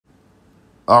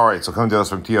All right, so coming to us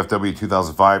from TFW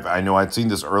 2005. I know I'd seen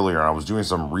this earlier, and I was doing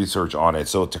some research on it.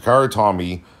 So Takara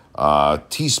Tomy,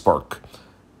 T-Spark,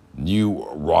 new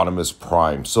Rodimus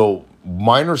Prime. So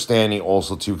my understanding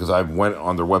also, too, because I went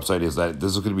on their website, is that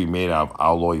this is going to be made out of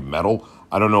alloy metal.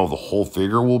 I don't know if the whole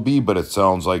figure will be, but it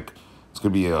sounds like it's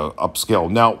going to be a upscale.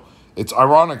 Now, it's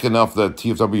ironic enough that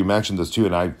TFW mentioned this, too,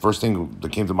 and first thing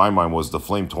that came to my mind was the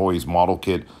Flame Toys model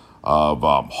kit of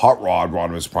Hot Rod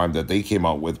Rodimus Prime that they came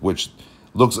out with, which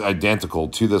looks identical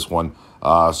to this one.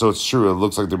 So it's true. It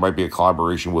looks like there might be a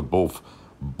collaboration with both,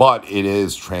 but it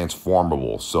is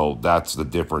transformable. So that's the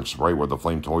difference, right? Where the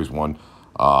Flame Toys one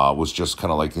was just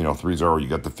kind of like, 3-0. You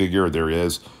got the figure, there it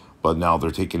is. But now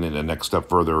they're taking it a next step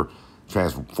further,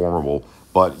 transformable.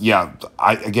 But yeah,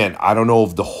 I don't know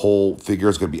if the whole figure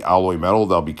is going to be alloy metal.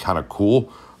 That'll be kind of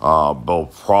cool. But it'll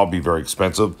probably be very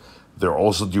expensive. They're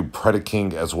also do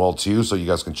Predaking as well, too. So you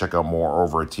guys can check out more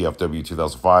over at TFW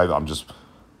 2005. I'm just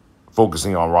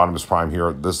focusing on Rodimus Prime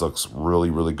here. This looks really,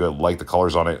 really good. Like the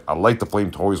colors on it. I like the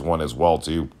Flame Toys one as well,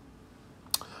 too.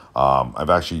 I've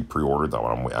actually pre-ordered that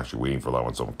one. I'm actually waiting for that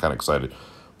one, so I'm kind of excited.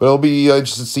 But it'll be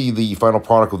interesting to see the final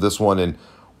product of this one and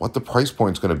what the price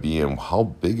point is going to be and how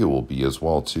big it will be as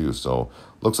well, too. So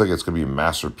looks like it's going to be a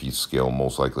masterpiece scale,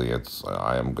 most likely.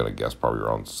 I am going to guess probably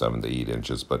around 7 to 8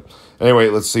 inches. But anyway,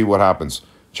 let's see what happens.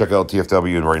 Check out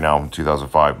TFW right now in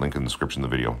 2005. Link in the description of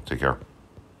the video. Take care.